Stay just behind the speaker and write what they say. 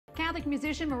Catholic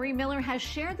musician Marie Miller has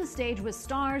shared the stage with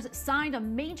stars, signed a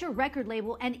major record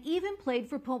label, and even played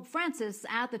for Pope Francis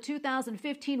at the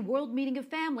 2015 World Meeting of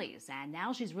Families. And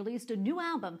now she's released a new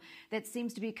album that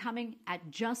seems to be coming at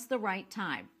just the right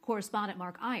time. Correspondent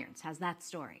Mark Irons has that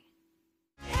story.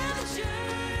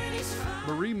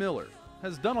 Marie Miller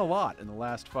has done a lot in the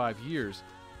last 5 years,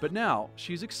 but now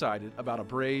she's excited about a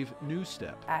brave new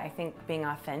step. I think being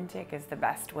authentic is the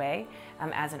best way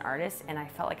as an artist, and I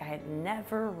felt like I had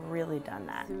never really done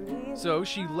that. So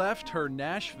she left her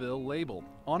Nashville label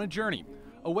on a journey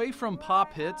away from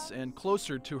pop hits and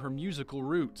closer to her musical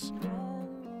roots.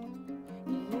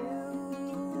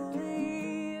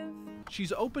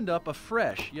 She's opened up a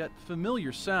fresh yet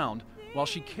familiar sound while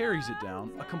she carries it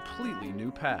down a completely new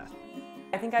path.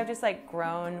 I think I've just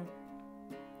grown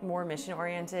more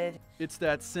mission-oriented. It's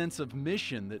that sense of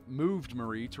mission that moved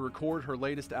Marie to record her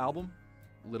latest album,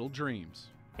 Little Dreams.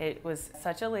 It was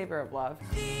such a labor of love.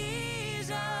 These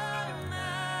are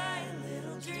my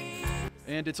little dreams.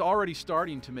 And it's already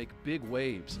starting to make big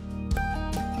waves.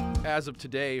 As of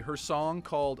today, her song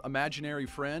called Imaginary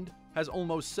Friend has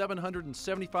almost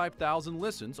 775,000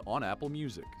 listens on Apple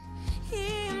Music.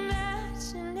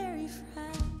 Imaginary friend.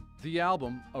 The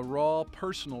album, a raw,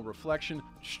 personal reflection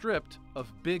stripped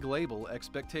of big label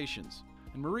expectations.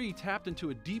 And Marie tapped into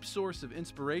a deep source of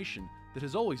inspiration that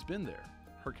has always been there,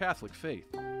 her Catholic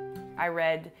faith. I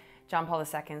read John Paul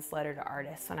II's letter to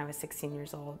artists when I was 16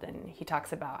 years old, and he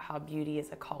talks about how beauty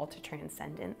is a call to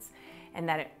transcendence and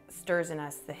that it stirs in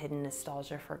us the hidden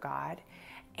nostalgia for God.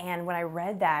 And when I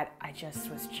read that, I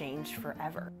just was changed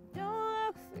forever. Don't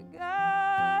look for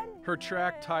God. Her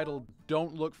track titled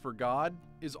Don't Look for God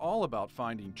is all about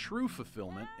finding true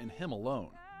fulfillment in Him alone.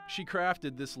 She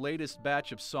crafted this latest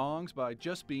batch of songs by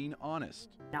just being honest.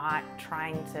 Not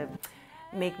trying to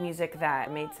make music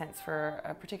that made sense for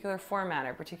a particular format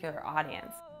or a particular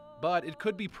audience. But it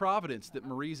could be providence that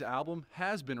Marie's album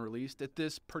has been released at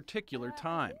this particular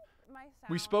time.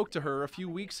 We spoke to her a few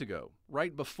weeks ago,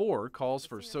 right before calls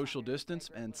for social distance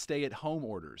and stay-at-home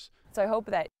orders. So I hope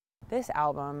that this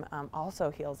album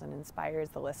also heals and inspires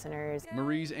the listeners.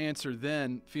 Marie's answer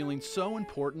then feeling so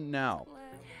important now.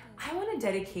 I want to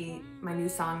dedicate my new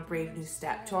song, Brave New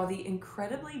Step, to all the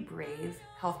incredibly brave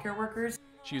healthcare workers.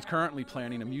 She is currently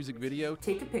planning a music video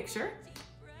Take a picture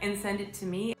and send it to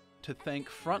me. to thank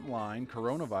frontline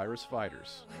coronavirus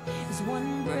fighters. It's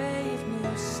one brave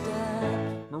new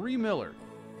step. Marie Miller,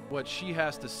 what she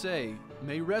has to say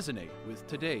may resonate with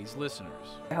today's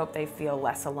listeners. I hope they feel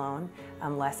less alone,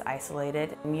 less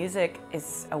isolated. Music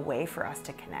is a way for us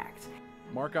to connect.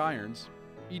 Mark Irons,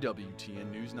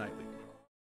 EWTN News Nightly.